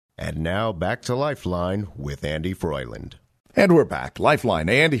And now back to Lifeline with Andy Froyland. And we're back. Lifeline,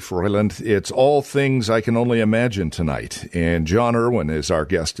 Andy Froyland. It's all things I can only imagine tonight. And John Irwin is our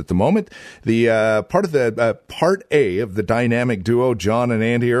guest at the moment. The part A of the dynamic duo, John and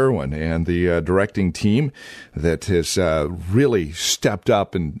Andy Irwin, and the directing team that has really stepped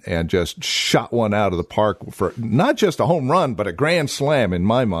up and just shot one out of the park for not just a home run, but a grand slam in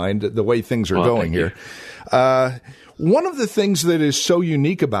my mind, the way things are going here. One of the things that is so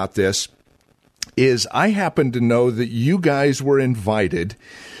unique about this is I happen to know that you guys were invited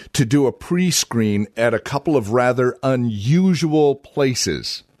to do a pre-screen at a couple of rather unusual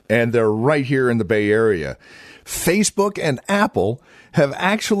places, and they're right here in the Bay Area. Facebook and Apple have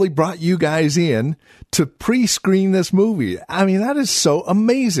actually brought you guys in to pre-screen this movie. I mean, that is so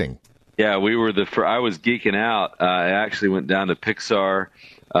amazing. Yeah, we were I was geeking out. I actually went down to Pixar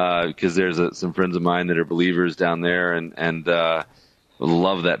because there's some friends of mine that are believers down there, and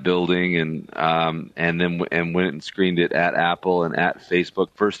love that building, and went and screened it at Apple and at Facebook.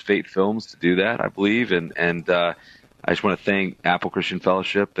 First Fate Films to do that, I believe, and I just want to thank Apple Christian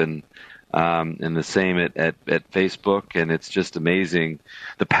Fellowship and the same at Facebook. And it's just amazing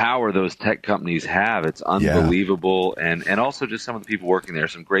the power those tech companies have. It's unbelievable, and also just some of the people working there.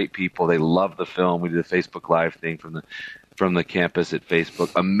 Some great people. They love the film. We did a Facebook Live thing from the campus at Facebook.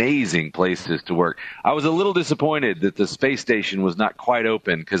 Amazing places to work. I was a little disappointed that the space station was not quite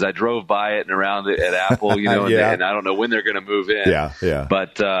open because I drove by it and around it at Apple, and I don't know when they're going to move in. Yeah.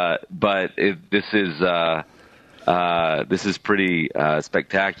 But this is pretty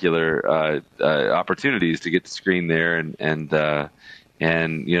spectacular opportunities to get to screen there, and there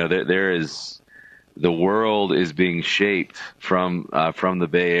is. The world is being shaped from the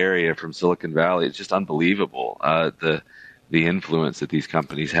Bay Area, from Silicon Valley. It's just unbelievable, the influence that these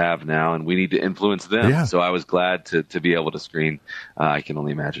companies have now, and we need to influence them. Yeah. So I was glad to be able to screen I Can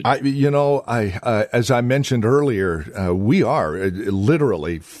Only Imagine. As I mentioned earlier, we are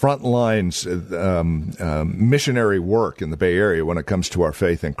literally front lines missionary work in the Bay Area when it comes to our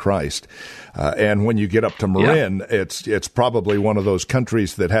faith in Christ. And when you get up to Marin, it's probably one of those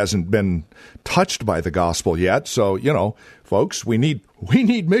countries that hasn't been touched by the gospel yet. So, folks, we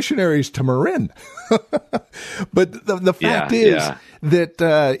need missionaries to Marin. But the fact is that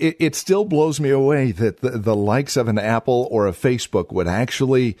it still blows me away that the likes of an Apple or a Facebook would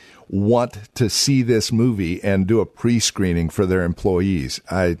actually want to see this movie and do a pre-screening for their employees.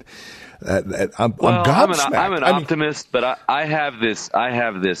 I'm gobsmacked. I'm an optimist, but I have this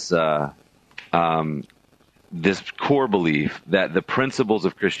this core belief that the principles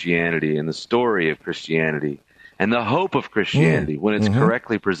of Christianity and the story of Christianity and the hope of Christianity, when it's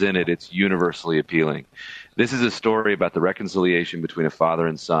correctly presented, it's universally appealing. This is a story about the reconciliation between a father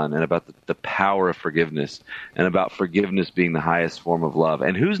and son, and about the power of forgiveness, and about forgiveness being the highest form of love.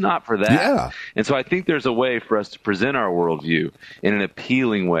 And who's not for that? Yeah. And so I think there's a way for us to present our worldview in an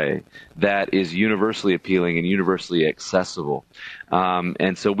appealing way that is universally appealing and universally accessible.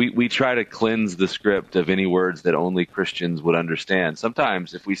 And so we try to cleanse the script of any words that only Christians would understand.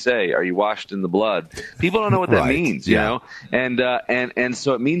 Sometimes if we say, "Are you washed in the blood?" people don't know what that means, you know? And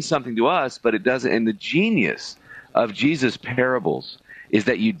so it means something to us, but it doesn't. And the genius of Jesus' parables is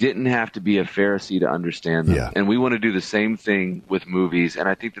that you didn't have to be a Pharisee to understand them. Yeah. And we want to do the same thing with movies. And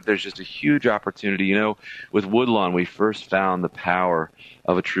I think that there's just a huge opportunity. With Woodlawn, we first found the power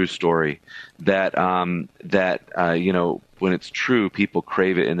of a true story that when it's true, people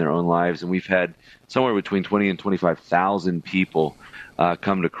crave it in their own lives. And we've had somewhere between 20 and 25,000 people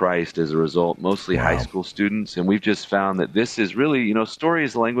come to Christ as a result, mostly high school students. And we've just found that this is really, story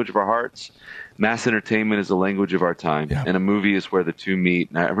is the language of our hearts. Mass entertainment is the language of our time. Yeah. And a movie is where the two meet.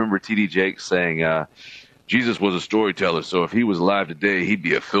 And I remember T.D. Jakes saying, Jesus was a storyteller, so if he was alive today, he'd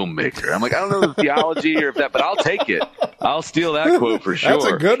be a filmmaker. I'm like, I don't know the theology or if that, but I'll take it. I'll steal that quote for sure. That's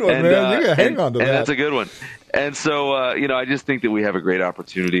a good one, man. You gotta hang on to that. And that's a good one. And so, I just think that we have a great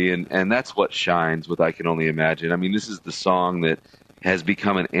opportunity, and that's what shines with I Can Only Imagine. I mean, this is the song that has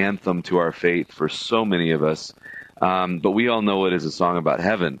become an anthem to our faith for so many of us. But we all know it as a song about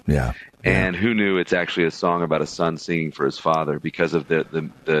heaven. Yeah. And who knew it's actually a song about a son singing for his father because of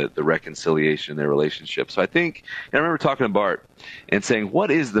the reconciliation in their relationship. So I think, and I remember talking to Bart and saying,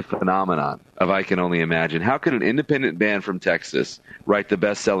 what is the phenomenon of I Can Only Imagine? How could an independent band from Texas write the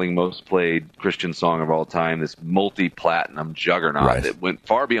best-selling, most played Christian song of all time, this multi-platinum juggernaut that went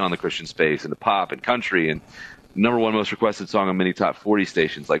far beyond the Christian space into pop and country and number one most requested song on many top 40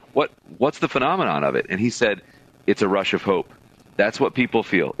 stations? Like, what's the phenomenon of it? And he said, it's a rush of hope. That's what people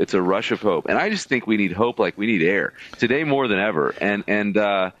feel. It's a rush of hope. And I just think we need hope like we need air today more than ever. And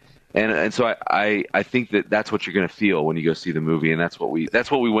And so I think that's what you're going to feel when you go see the movie, and that's what we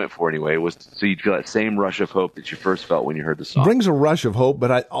went for anyway. Was so you'd feel that same rush of hope that you first felt when you heard the song. Brings a rush of hope,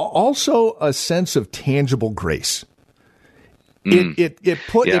 but also a sense of tangible grace. It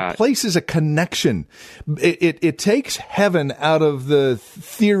places a connection. It takes heaven out of the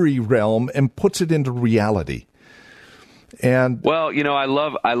theory realm and puts it into reality. And well, I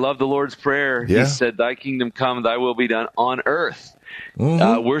love the Lord's Prayer. Yeah. He said, "Thy kingdom come, Thy will be done on earth."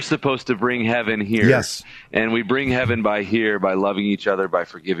 We're supposed to bring heaven here. Yes. And we bring heaven by loving each other, by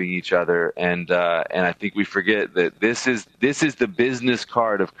forgiving each other. And I think we forget that this is the business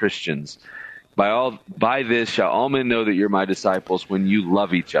card of Christians. By this shall all men know that you're my disciples, when you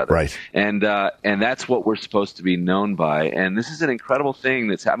love each other. Right. And that's what we're supposed to be known by. And this is an incredible thing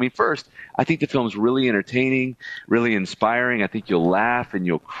that's happening. First, I think the film's really entertaining, really inspiring. I think you'll laugh and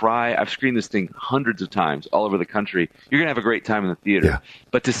you'll cry. I've screened this thing hundreds of times all over the country. You're going to have a great time in the theater. Yeah.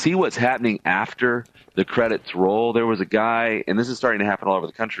 But to see what's happening after the credits roll, there was a guy, and this is starting to happen all over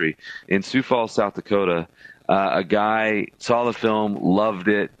the country, in Sioux Falls, South Dakota, a guy saw the film, loved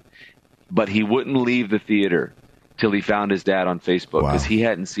it, but he wouldn't leave the theater till he found his dad on Facebook, because he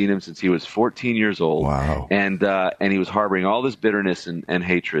hadn't seen him since he was 14 years old. Wow. And he was harboring all this bitterness and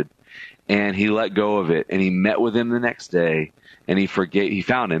hatred. And he let go of it, and he met with him the next day, and he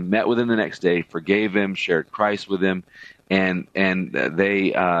found him, met with him the next day, forgave him, shared Christ with him, and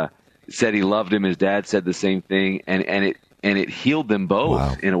they said he loved him. His dad said the same thing, and it healed them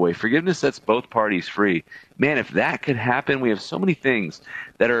both in a way. Forgiveness sets both parties free. Man, if that could happen, we have so many things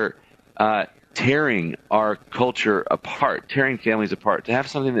that are tearing our culture apart, tearing families apart. To have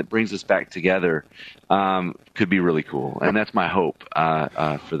something that brings us back together could be really cool, and that's my hope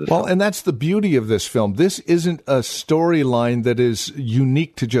for the film. And that's the beauty of this film. This isn't a storyline that is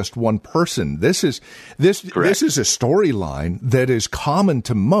unique to just one person. This is a storyline that is common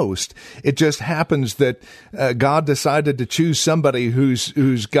to most. It just happens that God decided to choose somebody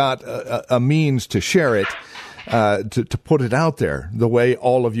who's got a means to share it. To put it out there the way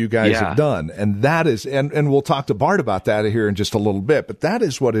all of you guys have done. And that is, and we'll talk to Bart about that here in just a little bit, but that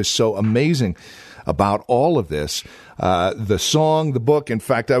is what is so amazing about all of this. The song, the book. In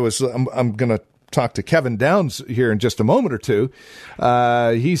fact, I'm going to talk to Kevin Downs here in just a moment or two.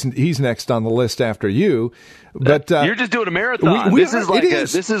 He's next on the list after you. But you're just doing a marathon. This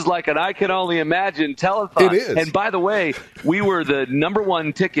is like an I Can Only Imagine telethon. It is. And by the way, we were the number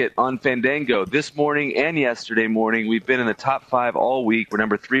one ticket on Fandango this morning and yesterday morning. We've been in the top 5 all week. We're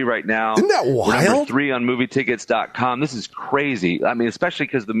number 3 right now. Isn't that wild? We're number 3 on movietickets.com. This is crazy. I mean, especially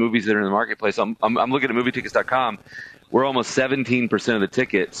because the movies that are in the marketplace. I'm looking at movietickets.com. We're almost 17% of the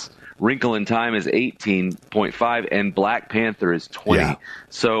tickets. Wrinkle in Time is 18.5, and Black Panther is 20. Yeah.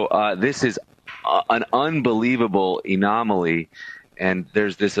 So this is an unbelievable anomaly, and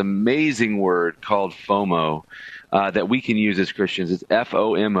there's this amazing word called FOMO that we can use as Christians. It's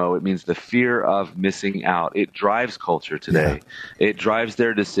FOMO. It means the fear of missing out. It drives culture today. Yeah. It drives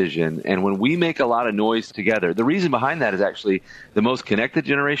their decision. And when we make a lot of noise together, the reason behind that is actually the most connected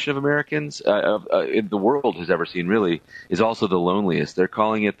generation of Americans the world has ever seen, really, is also the loneliest. They're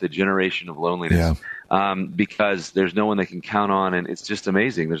calling it the generation of loneliness. Yeah. Because there's no one they can count on, and it's just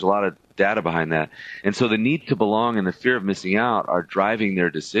amazing. There's a lot of data behind that. And so the need to belong and the fear of missing out are driving their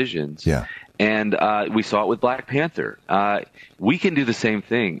decisions. Yeah. And we saw it with Black Panther. We can do the same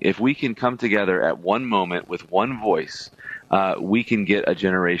thing. If we can come together at one moment with one voice, we can get a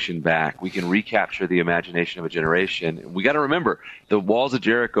generation back. We can recapture the imagination of a generation. We got to remember, the walls of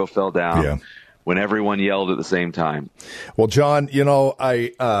Jericho fell down when everyone yelled at the same time. Well, John, I'm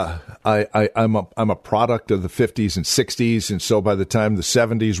a product of the 50s and 60s, and so by the time the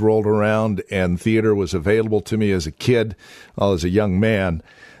 70s rolled around and theater was available to me as a kid, as a young man,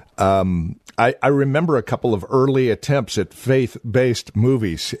 I remember a couple of early attempts at faith-based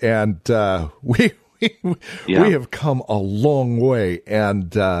movies, and we have come a long way.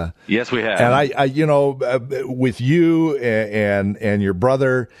 And yes, we have. And I with you and your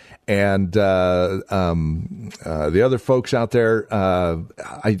brother and the other folks out there,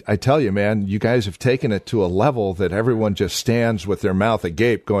 I tell you, man, you guys have taken it to a level that everyone just stands with their mouth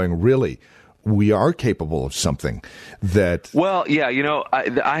agape, going, "Really? We are capable of something that..." Well, yeah,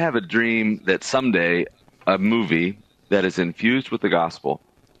 I have a dream that someday a movie that is infused with the gospel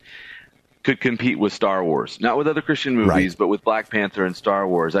could compete with Star Wars. Not with other Christian movies, but with Black Panther and Star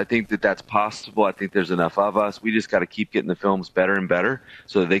Wars. I think that that's possible. I think there's enough of us. We just got to keep getting the films better and better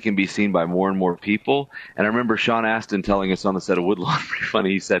so that they can be seen by more and more people. And I remember Sean Astin telling us on the set of Woodlawn, pretty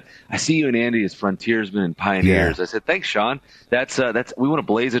funny, he said, "I see you and Andy as frontiersmen and pioneers." Yeah. I said, "Thanks, Sean. That's we want to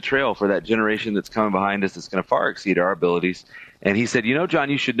blaze a trail for that generation that's coming behind us that's going to far exceed our abilities." And he said, John,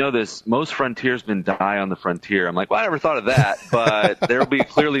 you should know this. Most frontiersmen die on the frontier. I'm like, well, I never thought of that, but there will be a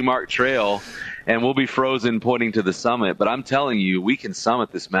clearly marked trail, and we'll be frozen pointing to the summit. But I'm telling you, we can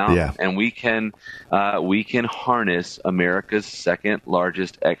summit this mountain, and we can harness America's second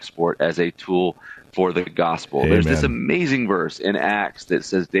largest export as a tool for the gospel. Amen. There's this amazing verse in Acts that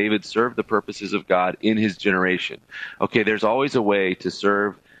says David served the purposes of God in his generation. Okay, there's always a way to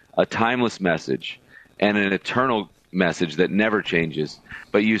serve a timeless message and an eternal message that never changes,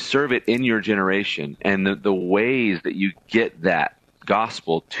 but you serve it in your generation, and the ways that you get that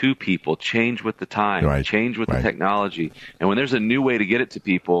gospel to people change with the time, change with the technology. And when there's a new way to get it to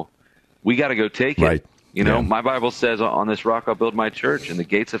people, we got to go take it. My Bible says, on this rock I'll build my church, and the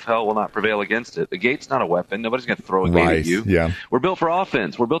gates of hell will not prevail against it. The gate's not a weapon. Nobody's going to throw a gate at you. Yeah. We're built for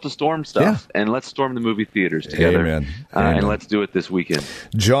offense. We're built to storm stuff. And let's storm the movie theaters together. Amen. And let's do it this weekend.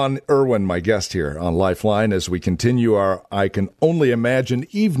 John Irwin, my guest here on Lifeline, as we continue our I Can Only Imagine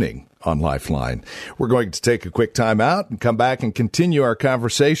evening on Lifeline. We're going to take a quick time out and come back and continue our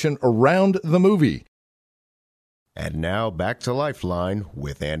conversation around the movie. And now back to Lifeline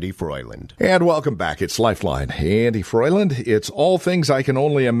with Andy Froyland. And welcome back. It's Lifeline. Andy Froyland. It's all things I can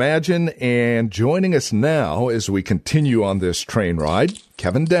only imagine. And joining us now as we continue on this train ride,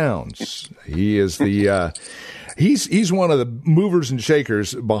 Kevin Downs. He is the he's one of the movers and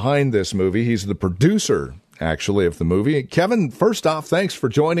shakers behind this movie. He's the producer, actually, of the movie. Kevin, first off, thanks for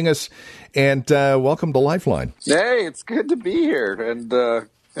joining us, and welcome to Lifeline. Hey, it's good to be here. And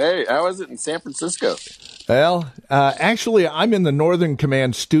hey, how is it in San Francisco? Well, actually, I'm in the Northern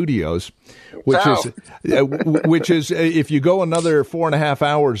Command Studios, which is if you go another 4.5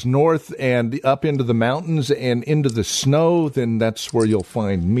 hours north and up into the mountains and into the snow, then that's where you'll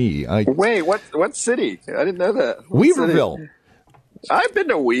find me. Wait, what city? I didn't know that. What Weaverville. City? I've been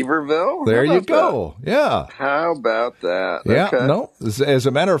to Weaverville. There you go. That? Yeah. How about that? Yeah. Okay. No. As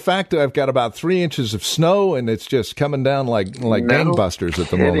a matter of fact, I've got about 3 inches of snow, and it's just coming down like gangbusters at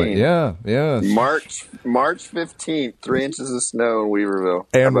the moment. Yeah. Yeah. March 15th, 3 inches of snow in Weaverville.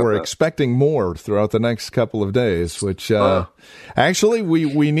 And we're expecting more throughout the next couple of days, which actually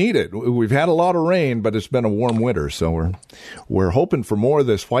we need it. We've had a lot of rain, but it's been a warm winter, so we're hoping for more of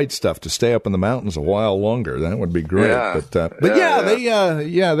this white stuff to stay up in the mountains a while longer. That would be great. Yeah.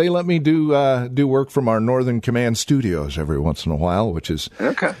 They let me do work from our Northern Command Studios every once in a while, which is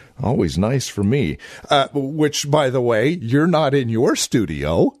always nice for me. Which, by the way, you're not in your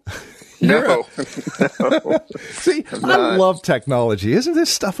studio. No. See, I love technology. Isn't this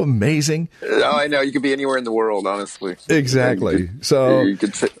stuff amazing? Oh, I know. You could be anywhere in the world, honestly. Exactly. You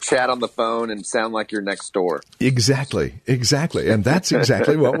could chat on the phone and sound like you're next door. Exactly. And that's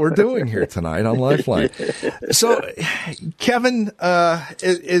exactly what we're doing here tonight on Lifeline. So, Kevin,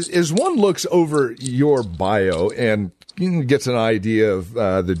 as one looks over your bio and gets an idea of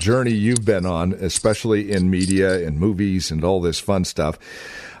the journey you've been on, especially in media and movies and all this fun stuff,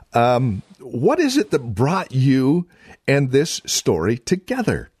 what is it that brought you and this story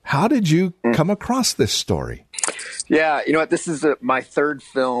together? How did you come across this story? Yeah, you know what? This is my third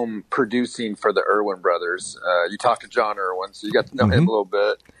film producing for the Irwin brothers. You talked to John Irwin, so you got to know him a little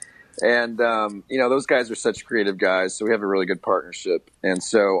bit. And, those guys are such creative guys, so we have a really good partnership. And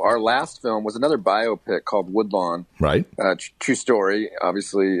so our last film was another biopic called Woodlawn. Right. True story,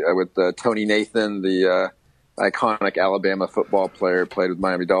 obviously, with Tony Nathan, the iconic Alabama football player, played with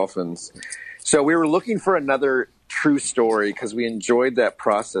Miami Dolphins. So we were looking for another true story because we enjoyed that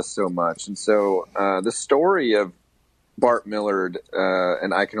process so much. And so the story of Bart Millard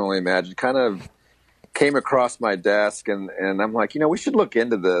and I Can Only Imagine kind of came across my desk, and I'm like, we should look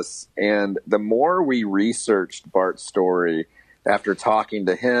into this. And the more we researched Bart's story after talking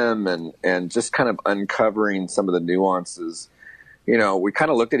to him and just kind of uncovering some of the nuances, we kind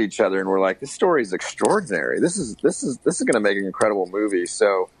of looked at each other and we're like, this story is extraordinary. This is going to make an incredible movie.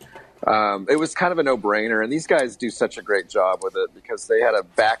 So it was kind of a no-brainer. And these guys do such a great job with it because they had a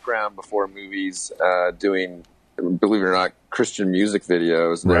background before movies doing, believe it or not, Christian music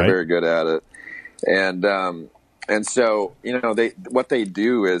videos. They're very good at it. And so, what they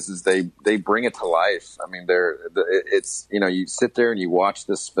do is they bring it to life. I mean, you sit there and you watch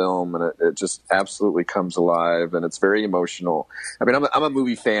this film and it just absolutely comes alive, and it's very emotional. I mean, I'm a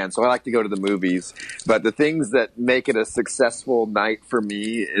movie fan, so I like to go to the movies, but the things that make it a successful night for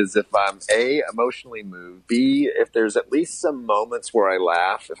me is if I'm A, emotionally moved, B, if there's at least some moments where I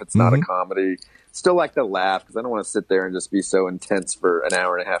laugh, if it's not a comedy. Still like to laugh because I don't want to sit there and just be so intense for an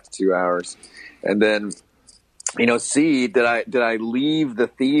hour and a half to 2 hours. And then see, did I leave the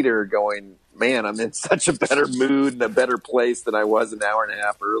theater going, man, I'm in such a better mood and a better place than I was an hour and a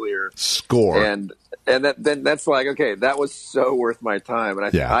half earlier. Score. And then that's like, okay, that was so worth my time.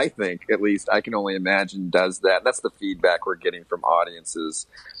 And I think, at least, I Can Only Imagine does that. That's the feedback we're getting from audiences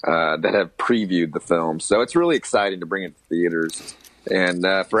that have previewed the film. So it's really exciting to bring it to theaters and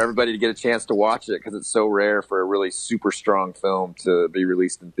for everybody to get a chance to watch it, because it's so rare for a really super strong film to be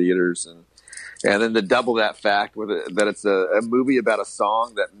released in theaters. And then to double that fact with it, that it's a movie about a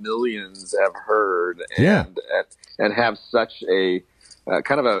song that millions have heard and have such a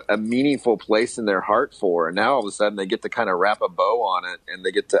kind of a meaningful place in their heart for. And now all of a sudden they get to kind of wrap a bow on it, and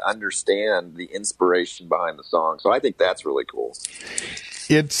they get to understand the inspiration behind the song. So I think that's really cool.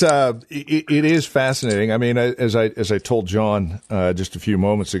 It is fascinating. I mean, as I told John just a few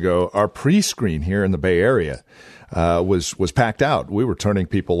moments ago, our pre-screen here in the Bay Area was packed out. We were turning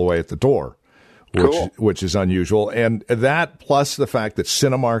people away at the door. Which is unusual. And that plus the fact that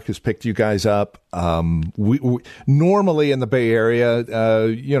Cinemark has picked you guys up. We normally in the Bay Area,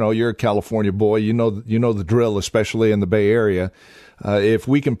 you're a California boy, you know the drill, especially in the Bay Area. If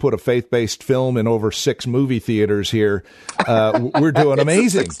we can put a faith-based film in over 6 movie theaters here, we're doing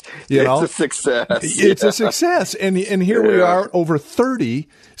amazing. It's a success. It's a success. And here we are, over 30.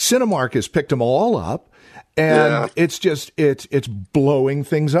 Cinemark has picked them all up. And it's just it's blowing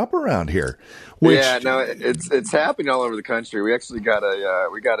things up around here. It's happening all over the country. We actually got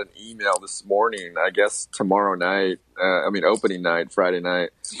an email this morning, I guess tomorrow night. Opening night, Friday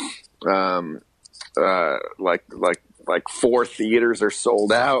night. Like 4 theaters are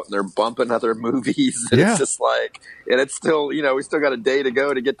sold out, and they're bumping other movies. And it's just like, and it's still, we still got a day to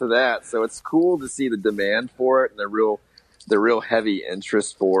go to get to that. So it's cool to see the demand for it and the real heavy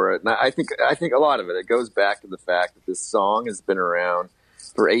interest for it. And I think a lot of it goes back to the fact that this song has been around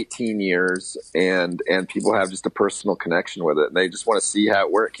for 18 years and people have just a personal connection with it, and they just want to see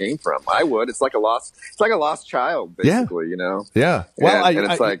where it came from. I would. It's like a lost child, basically, Yeah. Well,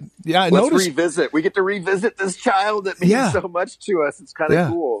 let's revisit. We get to revisit this child that means so much to us. It's kind of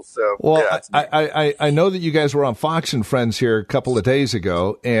cool. So, I know that you guys were on Fox and Friends here a couple of days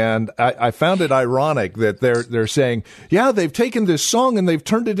ago, and I found it ironic that they're saying, they've taken this song and they've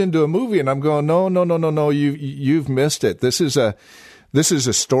turned it into a movie, and I'm going, no, you've missed it. This is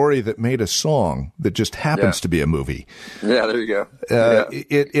a story that made a song that just happens to be a movie. Yeah, there you go.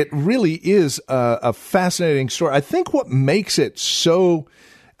 It really is a fascinating story. I think what makes it so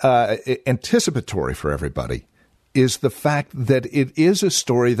anticipatory for everybody is the fact that it is a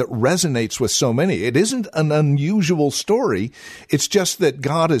story that resonates with so many. It isn't an unusual story. It's just that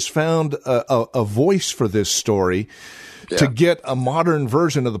God has found a voice for this story to get a modern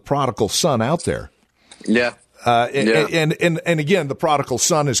version of the prodigal son out there. Yeah. And again, the prodigal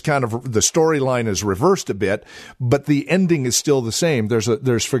son is kind of, the storyline is reversed a bit, but the ending is still the same.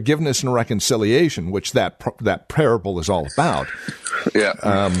 There's forgiveness and reconciliation, which that parable is all about. Yep.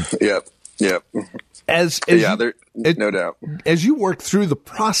 No doubt. As you work through the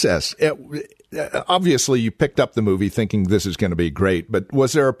process, obviously you picked up the movie thinking this is going to be great, but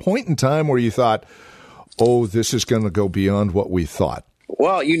was there a point in time where you thought, oh, this is going to go beyond what we thought?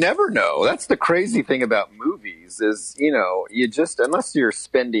 Well, you never know. That's the crazy thing about movies is, you just, unless you're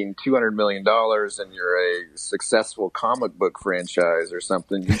spending $200 million and you're a successful comic book franchise or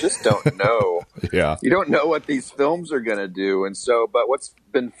something, you just don't know. You don't know what these films are going to do. And so, but what's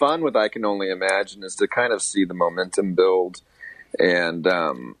been fun with I Can Only Imagine is to kind of see the momentum build. And,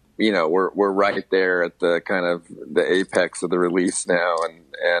 we're right there at the kind of the apex of the release now, and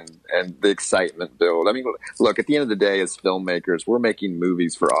the excitement build. I mean, look, at the end of the day, as filmmakers, we're making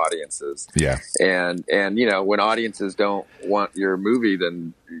movies for audiences. Yeah. And when audiences don't want your movie,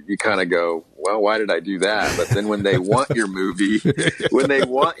 then you kind of go, well, why did I do that? But then when they want your movie,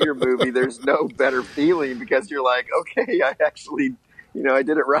 there's no better feeling, because you're like, okay, I actually, I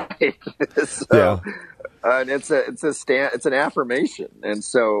did it right. And it's an affirmation. And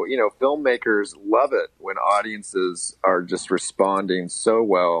so, filmmakers love it when audiences are just responding so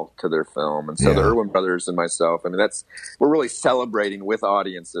well to their film. And so the Irwin brothers and myself, we're really celebrating with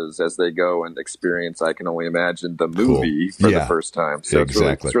audiences as they go and experience I Can Only Imagine the movie for the first time. So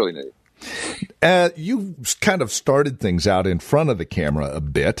it's really neat. You kind of started things out in front of the camera a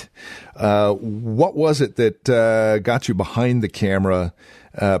bit. What was it that got you behind the camera,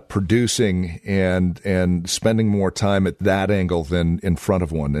 producing and spending more time at that angle than in front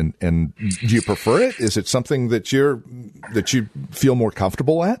of one? And do you prefer it? Is it something that you feel more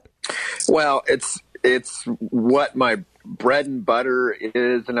comfortable at? Well, it's what my bread and butter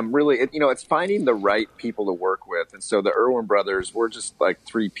is, and I'm really, it's finding the right people to work with. And so the Irwin brothers, we're just like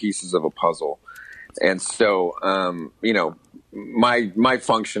 3 pieces of a puzzle. And so, my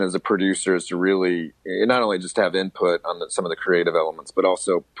function as a producer is to really not only just have input on some of the creative elements, but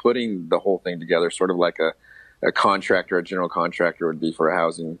also putting the whole thing together, sort of like a contractor, a general contractor would be for a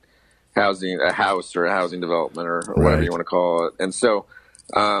house or a housing development or whatever you want to call it. And so,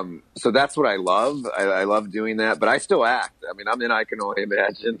 so that's what I love. I love doing that, but I still act. I mean, I'm in I Can Only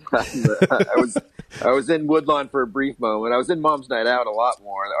Imagine. I was in Woodlawn for a brief moment. I was in Mom's Night Out a lot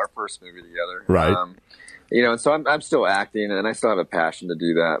more, our first movie together. Right. And so I'm still acting, and I still have a passion to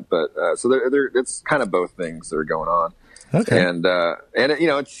do that. But so it's kind of both things that are going on. Okay. And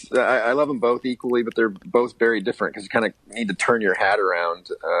it's I love them both equally, but they're both very different because you kind of need to turn your hat around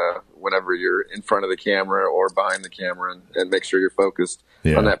whenever you're in front of the camera or behind the camera and make sure you're focused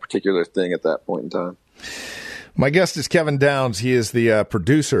on that particular thing at that point in time. My guest is Kevin Downs. He is the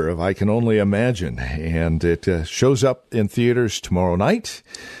producer of I Can Only Imagine, and it shows up in theaters tomorrow night.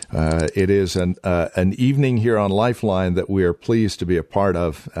 It is an evening here on Lifeline that we are pleased to be a part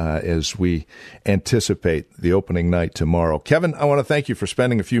of as we anticipate the opening night tomorrow. Kevin, I want to thank you for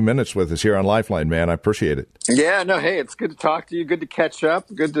spending a few minutes with us here on Lifeline, man. I appreciate it. Yeah, no, hey, it's good to talk to you. Good to catch up.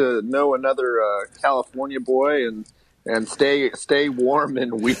 Good to know another California boy and stay warm in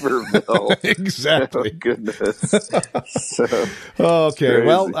Weaverville. Exactly. Oh, goodness. Okay. Crazy.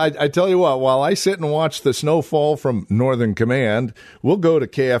 Well, I tell you what, while I sit and watch the snow fall from Northern Command, we'll go to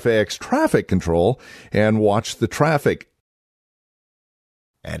KFAX Traffic Control and watch the traffic.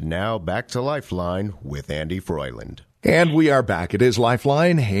 And now back to Lifeline with Andy Froyland. And we are back. It is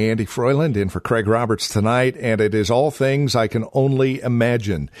Lifeline. Andy Froyland in for Craig Roberts tonight, and it is all things I can only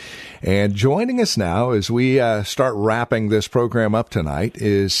imagine. And joining us now as we start wrapping this program up tonight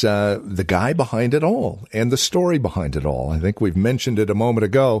is the guy behind it all and the story behind it all. I think we've mentioned it a moment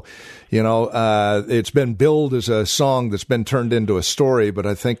ago. It's been billed as a song that's been turned into a story, but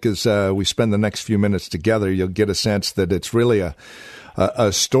I think as we spend the next few minutes together, you'll get a sense that it's really a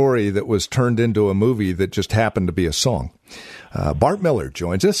story that was turned into a movie that just happened to be a song. Bart Miller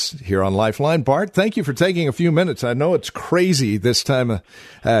joins us here on Lifeline. Bart, thank you for taking a few minutes. I know it's crazy this time,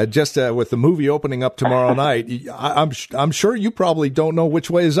 just with the movie opening up tomorrow night. I'm sure you probably don't know which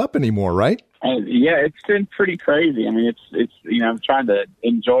way is up anymore, right? Yeah, it's been pretty crazy. I mean, it's I'm trying to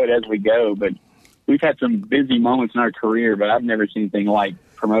enjoy it as we go, but we've had some busy moments in our career, but I've never seen anything like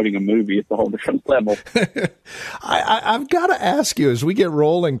promoting a movie at a whole different level. I've got to ask you, as we get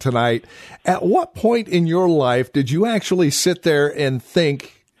rolling tonight, at what point in your life did you actually sit there and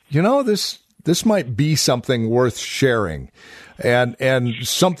think, this might be something worth sharing and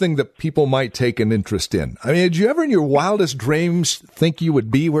something that people might take an interest in? I mean, did you ever in your wildest dreams think you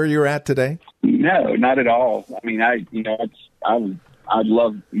would be where you're at today? No, not at all. I mean, I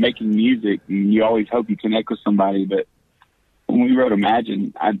love making music, and you always hope you connect with somebody, but when we wrote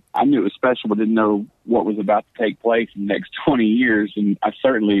Imagine, I knew it was special, but didn't know what was about to take place in the next 20 years. And I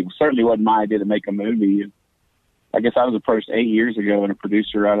certainly wasn't my idea to make a movie. I guess I was approached 8 years ago, and a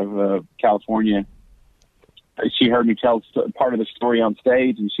producer out of California, she heard me tell part of the story on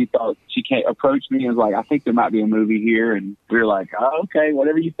stage, and she thought she approached me and was like, "I think there might be a movie here." And we were like, "Oh, okay,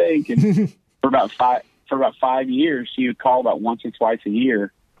 whatever you think." And for about 5 years, she would call about once or twice a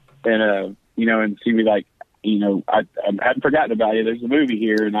year, and and she'd be like, I hadn't forgotten about you. There's a movie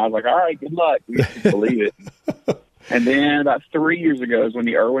here. And I was like, all right, good luck. We just believe it. And then about 3 years ago is when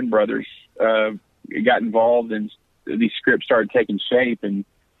the Erwin brothers got involved and these scripts started taking shape. And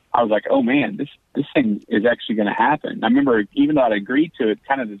I was like, oh, man, this thing is actually going to happen. I remember, even though I'd agreed to it,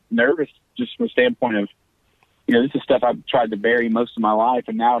 kind of nervous just from the standpoint of, this is stuff I've tried to bury most of my life.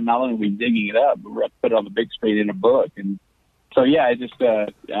 And now not only are we digging it up, but we're going to put it on the big screen in a book. And so, yeah, I just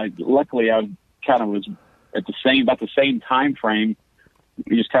luckily I kind of was about the same time frame,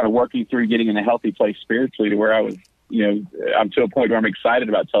 just kind of working through getting in a healthy place spiritually to where I was, I'm to a point where I'm excited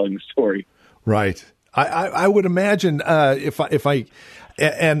about telling the story. Right. I would imagine if I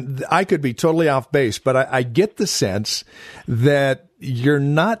and I could be totally off base, but I get the sense that you're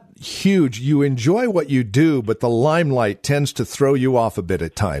not huge. You enjoy what you do, but the limelight tends to throw you off a bit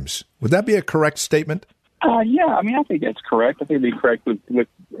at times. Would that be a correct statement? Yeah, I mean, I think that's correct. I think it'd be correct with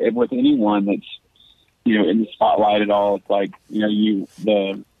anyone that's, in the spotlight at all. It's like,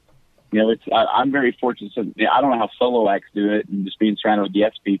 I'm very fortunate. I don't know how solo acts do it and just being surrounded with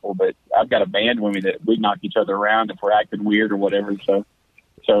yes people, but I've got a band with me that we knock each other around if we're acting weird or whatever. So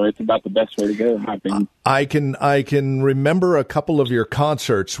it's about the best way to go, in my opinion. I can remember a couple of your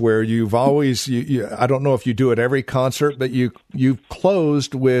concerts where you've always, I don't know if you do it every concert, but you've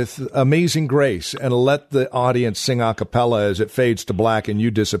closed with Amazing Grace and let the audience sing a cappella as it fades to black and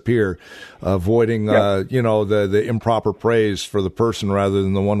you disappear, avoiding, the improper praise for the person rather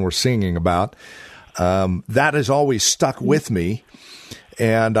than the one we're singing about. That has always stuck with me,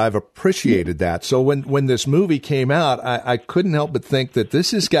 and I've appreciated that. So when this movie came out, I couldn't help but think that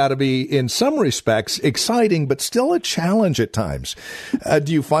this has got to be, in some respects, exciting, but still a challenge at times.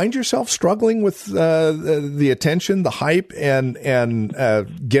 Do you find yourself struggling with the attention, the hype, and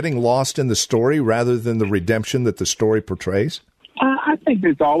getting lost in the story rather than the redemption that the story portrays? I think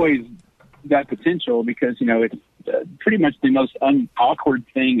there's always that potential because, it's pretty much the most awkward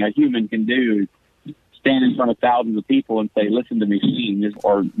thing a human can do is stand in front of thousands of people and say, listen to me sing.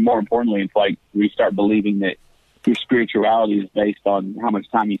 Or more importantly, it's like we start believing that your spirituality is based on how much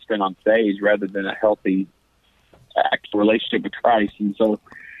time you spend on stage rather than a healthy actual relationship with Christ. And so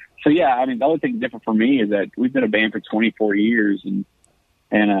yeah, I mean, the only thing different for me is that we've been a band for 24 years and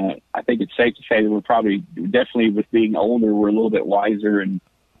I think it's safe to say that we're probably definitely, with being older, we're a little bit wiser. And,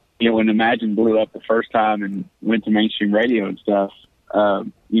 when Imagine blew up the first time and went to mainstream radio and stuff,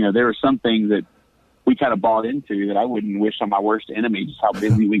 there were some things that we kind of bought into that I wouldn't wish on my worst enemy, just how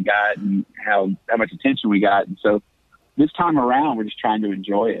busy we got and how much attention we got. And so this time around, we're just trying to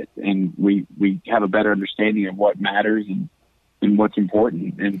enjoy it. And we have a better understanding of what matters and what's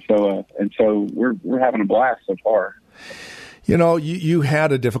important. And so we're having a blast so far. You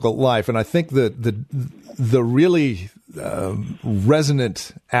had a difficult life, and I think that the really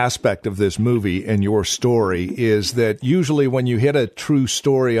resonant aspect of this movie and your story is that usually when you hit a true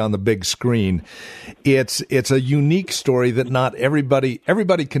story on the big screen, it's a unique story that not everybody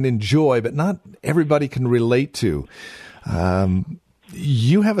can enjoy, but not everybody can relate to.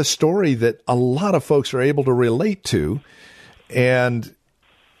 You have a story that a lot of folks are able to relate to, and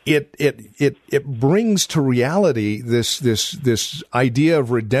it brings to reality this idea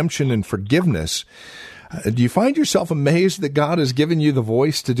of redemption and forgiveness. Do you find yourself amazed that God has given you the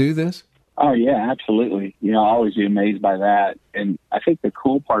voice to do this? Oh yeah, absolutely. I always be amazed by that. And I think the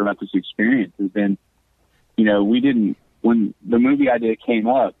cool part about this experience has been, when the movie idea came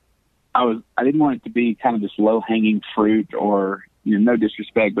up, I didn't want it to be kind of this low hanging fruit or, no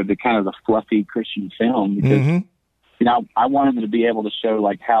disrespect, but the kind of the fluffy Christian film because, I wanted them to be able to show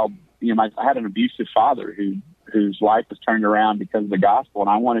like how, I had an abusive father whose life was turned around because of the gospel. And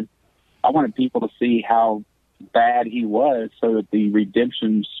I wanted people to see how bad he was so that the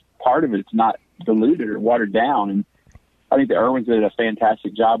redemption part of it's not diluted or watered down. And I think the Irwins did a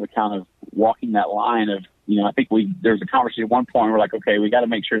fantastic job of kind of walking that line of, I think there was a conversation at one point we're like, okay, we got to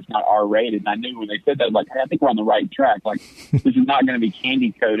make sure it's not R-rated. And I knew when they said that, like, hey, I think we're on the right track. Like, this is not going to be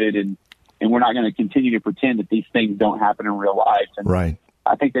candy coated and we're not going to continue to pretend that these things don't happen in real life. And right.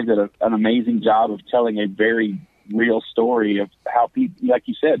 I think they did an amazing job of telling a very real story of how people, like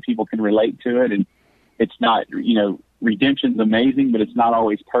you said, people can relate to it. And it's not, redemption's amazing, but it's not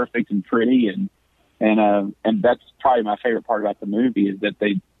always perfect and pretty. And that's probably my favorite part about the movie is that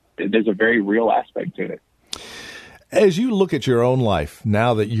there's a very real aspect to it. As you look at your own life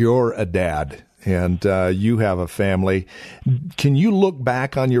now that you're a dad and you have a family, can you look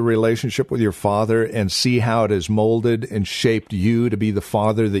back on your relationship with your father and see how it has molded and shaped you to be the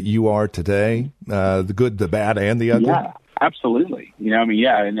father that you are today? The good, the bad, and the ugly? Yeah, absolutely.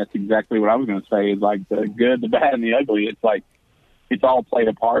 And that's exactly what I was going to say is like the good, the bad, and the ugly. It's like it's all played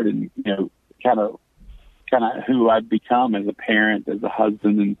a part in, kind of who I've become as a parent, as a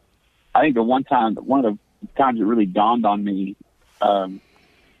husband. And I think one of the times it really dawned on me,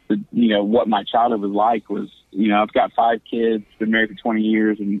 what my childhood was like was, I've got 5 kids, been married for 20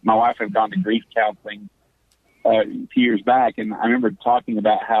 years, and my wife had gone to grief counseling a few years back. And I remember talking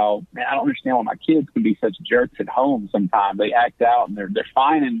about how, man, I don't understand why my kids can be such jerks at home sometimes. They act out and they're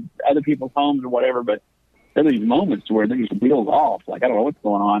fine in other people's homes or whatever, but there are these moments where they're just wheels off. Like, I don't know what's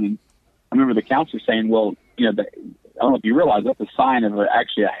going on. And I remember the counselor saying, well, I don't know if you realize that's a sign of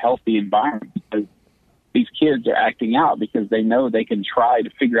actually a healthy environment because these kids are acting out because they know they can try to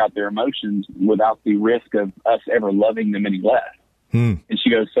figure out their emotions without the risk of us ever loving them any less. And she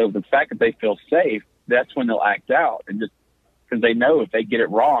goes, so the fact that they feel safe, that's when they'll act out. And just because they know if they get it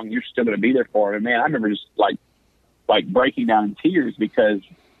wrong, you're still going to be there for them. And man, I remember just like breaking down in tears because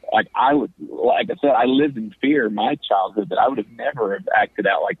like I said, I lived in fear in my childhood that I would have never have acted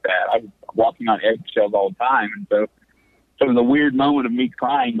out like that. I was walking on eggshells all the time. And so it was a weird moment of me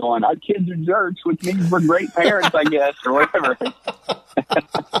crying, going, our kids are jerks, which means we're great parents, I guess, or whatever.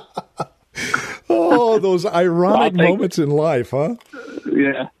 Oh, those ironic moments in life, huh?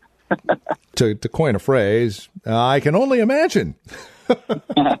 Yeah. To coin a phrase, I can only imagine.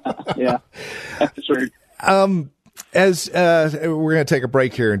 Yeah, that's true. As we're going to take a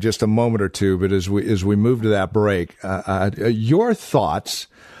break here in just a moment or two, but as we move to that break, your thoughts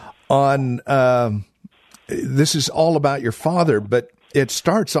on this is all about your father, but it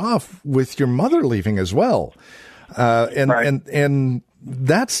starts off with your mother leaving as well. And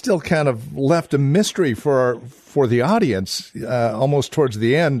that's still kind of left a mystery for the audience, almost towards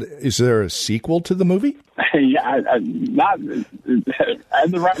the end. Is there a sequel to the movie? Yeah, not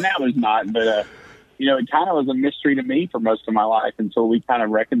as of right now. There's not, but it kind of was a mystery to me for most of my life until we kind of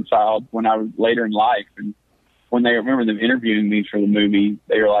reconciled when I was later in life. And when they remember them interviewing me for the movie,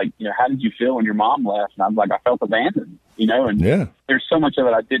 they were like, how did you feel when your mom left? And I was like, I felt abandoned, and there's so much of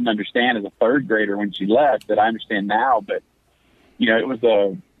it I didn't understand as a third grader when she left that I understand now. But, it was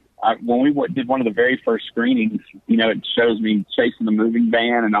when we did one of the very first screenings, it shows me chasing the moving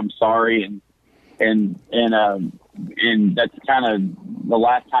van and I'm sorry. And that's kind of the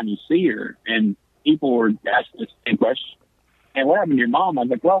last time you see her. And people were asking the same question. And what happened to your mom? I was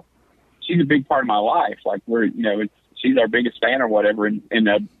like, well, she's a big part of my life. Like she's our biggest fan or whatever. And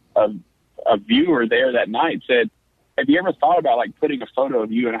a viewer there that night said, have you ever thought about like putting a photo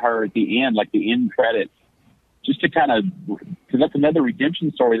of you and her at the end, like the end credits, just to kind of, because that's another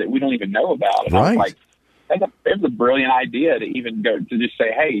redemption story that we don't even know about. And I was like, it was a brilliant idea to even go to just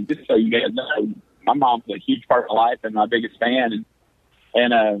say, hey, just so you guys know, my mom's a huge part of my life and my biggest fan.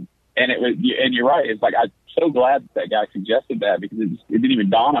 And it was, and you're right. It's like, I'm so glad that guy suggested that because it didn't even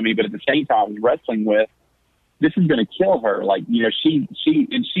dawn on me. But at the same time, I was wrestling with, this is going to kill her. Like, she's seen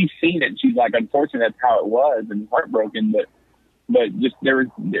it. And she's like, unfortunately, that's how it was and heartbroken. But just there was,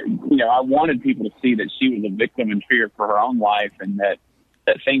 I wanted people to see that she was a victim in fear for her own life and that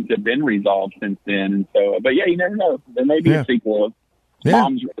things have been resolved since then. And so, but yeah, you never know. There may be a sequel of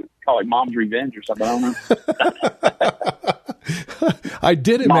call it Mom's Revenge or something. I don't know. I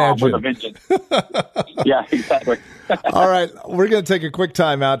did imagine. Mom with a vengeance. Yeah, exactly. All right. We're going to take a quick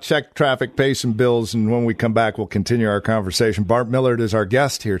time out, check traffic, pay some bills, and when we come back, we'll continue our conversation. Bart Millard is our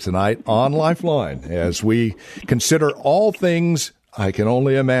guest here tonight on Lifeline as we consider all things I can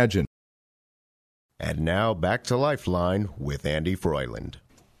only imagine. And now back to Lifeline with Andy Froyland.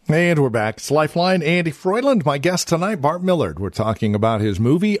 And we're back. It's Lifeline. Andy Froyland, my guest tonight, Bart Millard. We're talking about his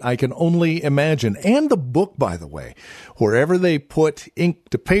movie, I Can Only Imagine, and the book, by the way. Wherever they put ink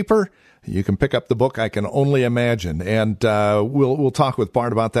to paper, you can pick up the book, I Can Only Imagine. And we'll talk with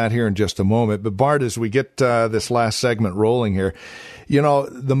Bart about that here in just a moment. But Bart, as we get this last segment rolling here,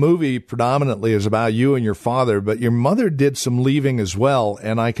 the movie predominantly is about you and your father, but your mother did some leaving as well.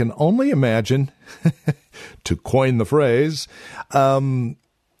 And I can only imagine, to coin the phrase,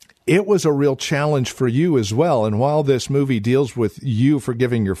 it was a real challenge for you as well. And while this movie deals with you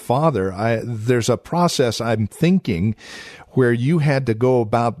forgiving your father, there's a process, I'm thinking, where you had to go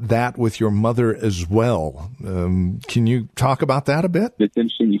about that with your mother as well. Can you talk about that a bit? It's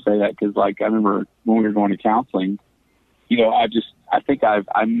interesting you say that because, I remember when we were going to counseling, I think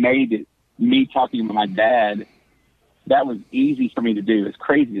I made it, me talking to my dad, that was easy for me to do. As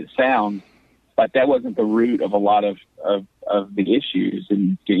crazy as it sounds, but that wasn't the root of a lot of the issues.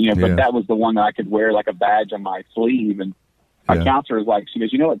 And, but that was the one that I could wear like a badge on my sleeve. And my counselor was like, she goes,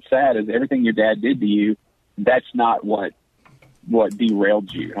 what's sad is everything your dad did to you, that's not what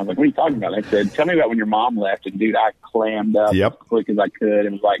derailed you. And I was like, what are you talking about? I said, tell me about when your mom left. And dude, I clammed up as quick as I could.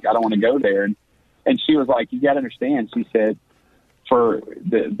 And was like, I don't want to go there. And she was like, you got to understand. She said, for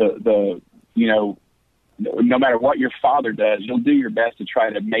the no matter what your father does, you'll do your best to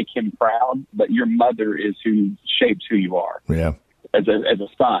try to make him proud, but your mother is who shapes who you are. Yeah. As a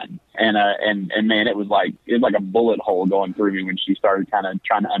son. And man, it was like a bullet hole going through me when she started kind of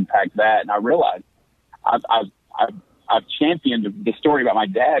trying to unpack that. And I realized I've championed the story about my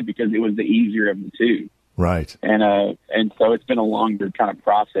dad because it was the easier of the two. Right. And so it's been a longer kind of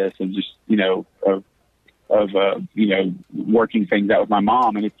process of just, working things out with my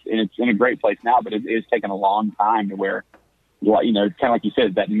mom, and it's in a great place now, but it's taken a long time to where, kind of like you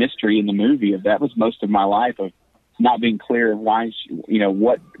said, that mystery in the movie of that was most of my life of not being clear of why she,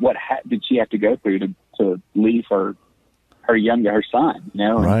 what did she have to go through to leave her son,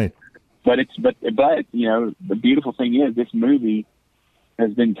 Right. But the beautiful thing is this movie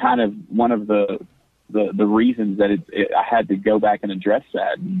has been kind of one of the reasons that I had to go back and address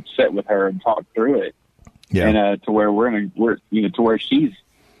that and sit with her and talk through it. Yeah. And to where to where she's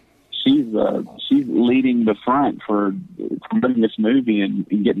leading the front for promoting this movie and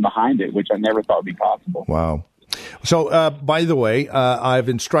getting behind it, which I never thought would be possible. Wow. So, by the way, I've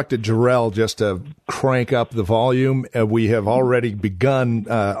instructed Jarrell just to crank up the volume. We have already begun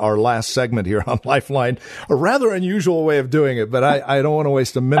our last segment here on Lifeline, a rather unusual way of doing it, but I don't want to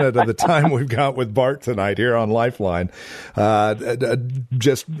waste a minute of the time we've got with Bart tonight here on Lifeline.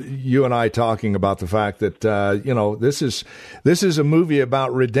 Just you and I talking about the fact that, this is a movie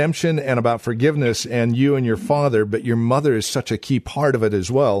about redemption and about forgiveness, and you and your father, but your mother is such a key part of it as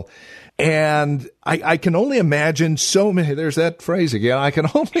well. And I can only imagine so many, there's that phrase again, I can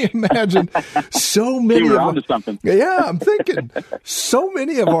only imagine so many you were onto something. Yeah, I'm thinking so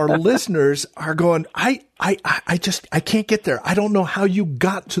many of our listeners are going, I can't get there. I don't know how you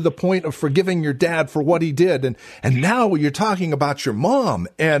got to the point of forgiving your dad for what he did. And now you're talking about your mom,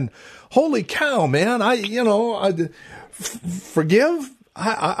 and holy cow, man, forgive?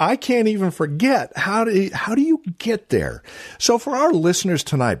 I can't even forget. How do you get there? So for our listeners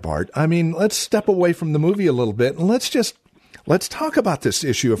tonight, Bart, I mean, let's step away from the movie a little bit and let's talk about this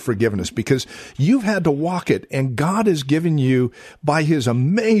issue of forgiveness, because you've had to walk it, and God has given you, by his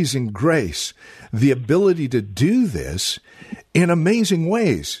amazing grace, the ability to do this in amazing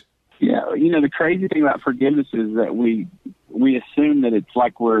ways. Yeah, the crazy thing about forgiveness is that we assume that it's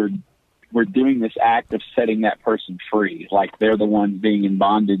like we're doing this act of setting that person free, like they're the ones being in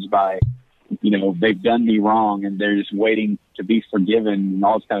bondage by, they've done me wrong and they're just waiting to be forgiven and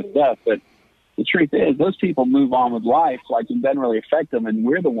all this kind of stuff. But the truth is, those people move on with life like it doesn't really affect them, and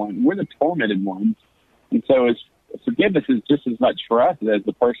we're the tormented ones. And so forgiveness is just as much for us as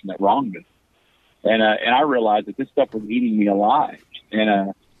the person that wronged us. And I realized that this stuff was eating me alive. And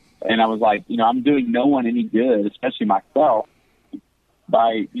I was like, I'm doing no one any good, especially myself,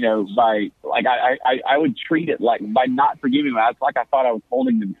 I would treat it like, by not forgiving them, it's like I thought I was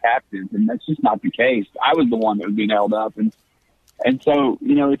holding them captive, and that's just not the case. I was the one that was being held up, and so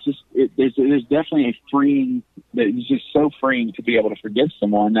there's definitely a freeing, that it's just so freeing to be able to forgive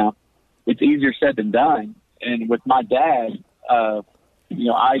someone. Now, it's easier said than done, and with my dad, I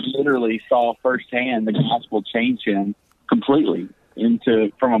literally saw firsthand the gospel change him completely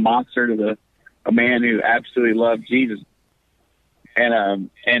from a monster to a man who absolutely loved Jesus. And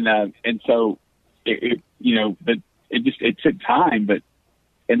so it took time, but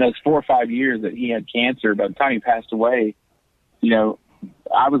in those 4 or 5 years that he had cancer, by the time he passed away,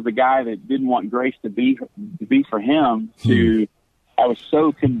 I was the guy that didn't want grace to be for him. I was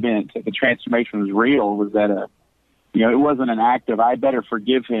so convinced that the transformation was real, was that it wasn't an act of I better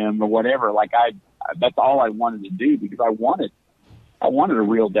forgive him or whatever. Like that's all I wanted to do, because I wanted a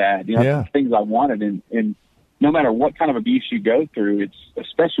real dad. Things I wanted, and no matter what kind of abuse you go through, it's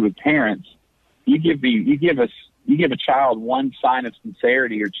especially with parents, you give a child one sign of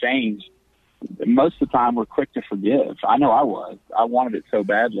sincerity or change, most of the time we're quick to forgive. I know I wanted it so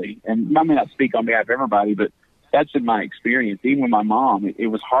badly, and I may not speak on behalf of everybody, but that's in my experience. Even with my mom, it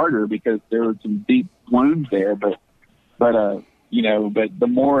was harder because there were some deep wounds there, but the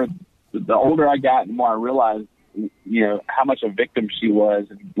older I got, the more I realized, how much a victim she was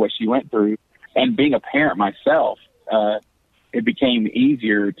and what she went through. And being a parent myself, it became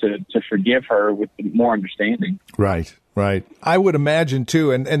easier to forgive her with more understanding. Right. I would imagine,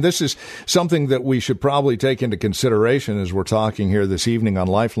 too, and this is something that we should probably take into consideration as we're talking here this evening on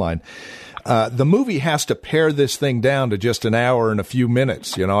Lifeline. The movie has to pare this thing down to just an hour and a few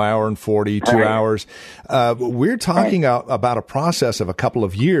minutes, hour and 40, 2 hours. We're talking about a process of a couple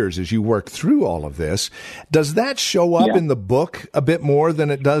of years as you work through all of this. Does that show up in the book a bit more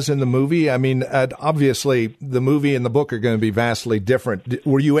than it does in the movie? I mean, obviously, the movie and the book are going to be vastly different.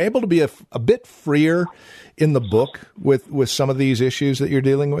 Were you able to be a bit freer in the book with some of these issues that you're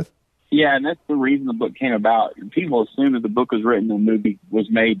dealing with? Yeah, and that's the reason the book came about. People assume that the book was written and the movie was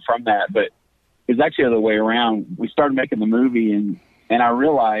made from that, but it's actually the other way around. We started making the movie, and I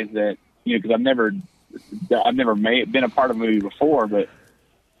realized that, because I've never been a part of a movie before, but,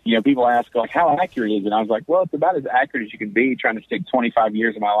 people ask, like, how accurate is it? And I was like, well, it's about as accurate as you can be, trying to stick 25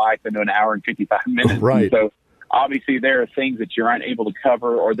 years of my life into an hour and 55 minutes. Right. And so obviously there are things that you aren't able to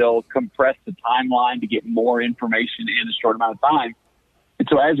cover, or they'll compress the timeline to get more information in a short amount of time. And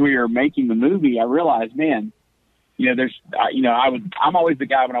so as we were making the movie, I realized, man, I'm always the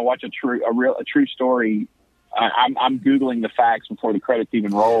guy when I watch a true story. I'm Googling the facts before the credits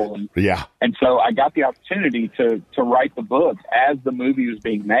even roll. And so I got the opportunity to write the book as the movie was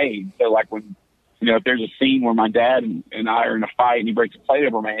being made. So like when, if there's a scene where my dad and I are in a fight and he breaks a plate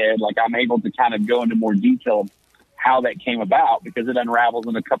over my head, like I'm able to kind of go into more detail of how that came about, because it unravels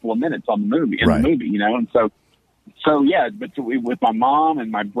in a couple of minutes on the movie, And so yeah, but with my mom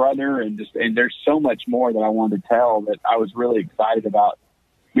and my brother and there's so much more that I wanted to tell that I was really excited about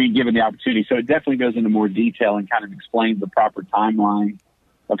being given the opportunity. So it definitely goes into more detail and kind of explains the proper timeline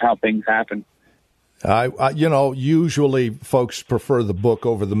of how things happen. Usually folks prefer the book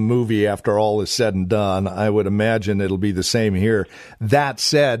over the movie after all is said and done. I would imagine it'll be the same here. That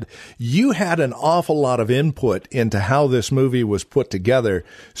said, you had an awful lot of input into how this movie was put together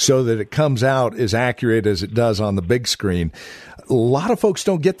so that it comes out as accurate as it does on the big screen. A lot of folks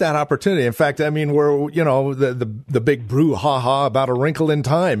don't get that opportunity. In fact, I mean, we're, the big brouhaha about A Wrinkle in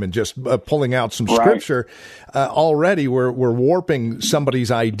Time and just pulling out some scripture. Already we're warping somebody's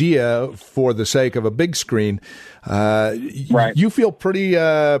idea for the sake of a big screen. You feel pretty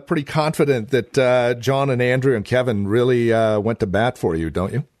confident that John and Andrew and Kevin really went to bat for you,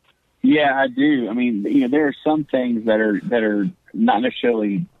 don't you? Yeah, I do. I mean, there are some things that are not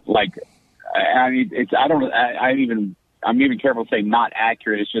necessarily like, I'm even careful to say not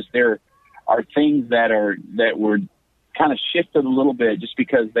accurate. It's just there are things that were kind of shifted a little bit just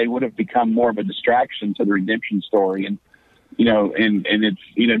because they would have become more of a distraction to the redemption story. And,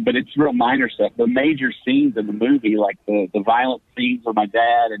 but it's real minor stuff. The major scenes in the movie, like the violent scenes with my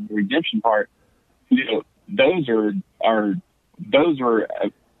dad and the redemption part, those are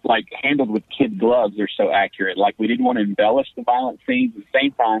like handled with kid gloves. They're so accurate. Like, we didn't want to embellish the violent scenes. At the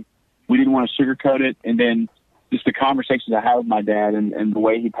same time, we didn't want to sugarcoat it. And then just the conversations I had with my dad and the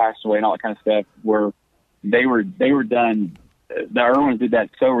way he passed away and all that kind of stuff they were done. The Irwins did that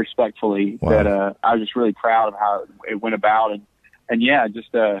so respectfully that I was just really proud of how it went about. I'm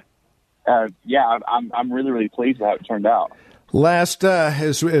really, really pleased with how it turned out. Last,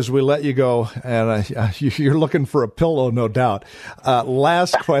 as we let you go, and you're looking for a pillow, no doubt.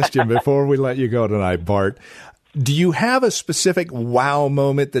 Last question before we let you go tonight, Bart. Do you have a specific wow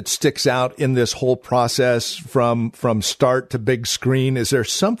moment that sticks out in this whole process from start to big screen? Is there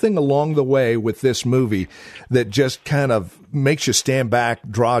something along the way with this movie that just kind of makes you stand back,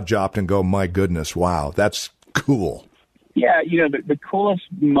 jaw-dropped, and go, my goodness, wow, that's cool? Yeah, the coolest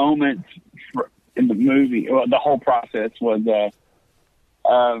moment in the movie, the whole process was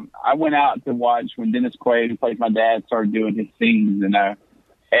I went out to watch when Dennis Quaid, who plays my dad, started doing his scenes,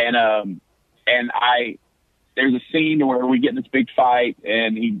 there's a scene where we get in this big fight,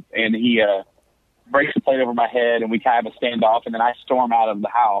 and he breaks the plate over my head, and we kind of have a standoff, and then I storm out of the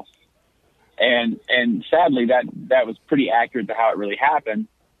house. And sadly, that was pretty accurate to how it really happened.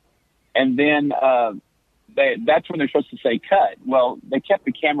 And then that's when they're supposed to say cut. Well, they kept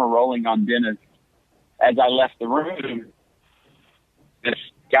the camera rolling on Dennis as I left the room. This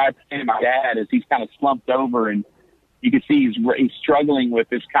guy playing my dad, as he's kind of slumped over, and you can see he's struggling with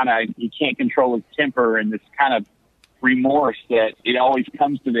this kind of, he can't control his temper and this kind of remorse that it always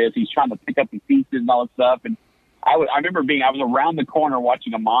comes to this. He's trying to pick up the pieces and all that stuff. And I remember I was around the corner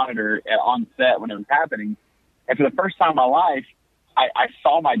watching a monitor on set when it was happening. And for the first time in my life, I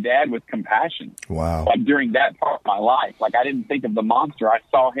saw my dad with compassion. Wow. Like, during that part of my life. Like, I didn't think of the monster. I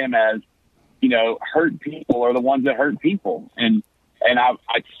saw him as, hurt people are the ones that hurt people. And I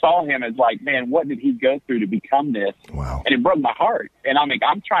saw him as like, man, what did he go through to become this? Wow. And it broke my heart. And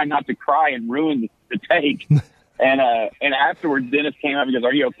I'm trying not to cry and ruin the take. and afterwards, Dennis came up and goes,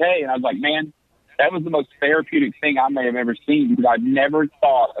 "Are you okay?" And I was like, man, that was the most therapeutic thing I may have ever seen, because I've never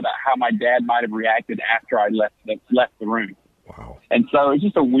thought about how my dad might have reacted after I left the room. Wow. And so it's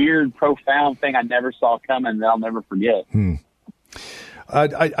just a weird, profound thing I never saw coming that I'll never forget.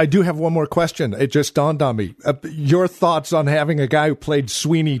 I do have one more question. It just dawned on me. Your thoughts on having a guy who played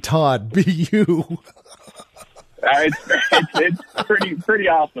Sweeney Todd be you? It's pretty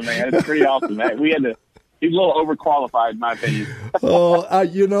awesome, man. It's pretty awesome. He's a little overqualified, in my opinion.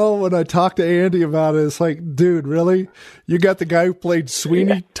 When I talked to Andy about it, it's like, dude, really? You got the guy who played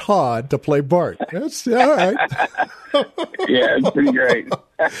Sweeney Todd to play Bart. That's all right. Yeah, it's pretty great.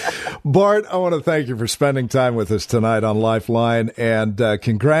 Bart, I want to thank you for spending time with us tonight on Lifeline, and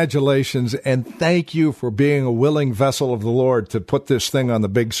congratulations, and thank you for being a willing vessel of the Lord to put this thing on the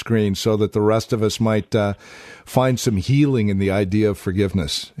big screen so that the rest of us might find some healing in the idea of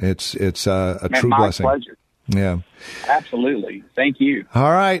forgiveness. It's a true blessing. My pleasure. Yeah. Absolutely. Thank you.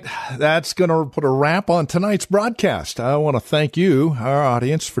 All right. That's going to put a wrap on tonight's broadcast. I want to thank you, our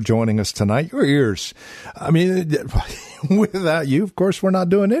audience, for joining us tonight. Your ears. I mean, without you, of course, we're not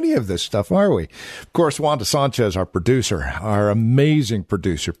doing any of this stuff, are we? Of course, Wanda Sanchez, our producer, our amazing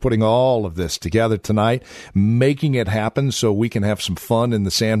producer, putting all of this together tonight, making it happen so we can have some fun in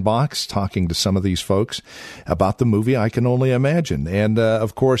the sandbox, talking to some of these folks about the movie I Can Only Imagine. And,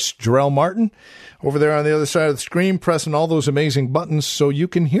 of course, Jarrell Martin over there on the other side of the screen, screen, pressing all those amazing buttons so you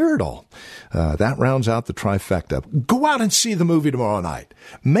can hear it all. That rounds out the trifecta. Go out and see the movie tomorrow night.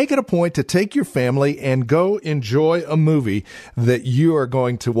 Make it a point to take your family and go enjoy a movie that you are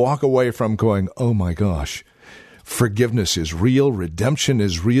going to walk away from going, oh my gosh, forgiveness is real. Redemption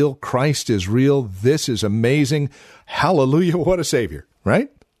is real. Christ is real. This is amazing. Hallelujah. What a Savior, right?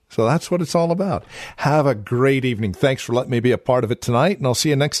 So that's what it's all about. Have a great evening. Thanks for letting me be a part of it tonight, and I'll see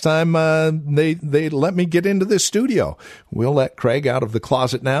you next time they let me get into this studio. We'll let Craig out of the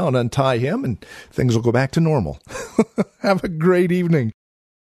closet now and untie him, and things will go back to normal. Have a great evening.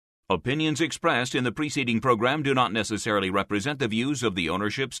 Opinions expressed in the preceding program do not necessarily represent the views of the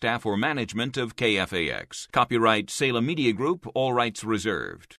ownership, staff, or management of KFAX. Copyright Salem Media Group, all rights reserved.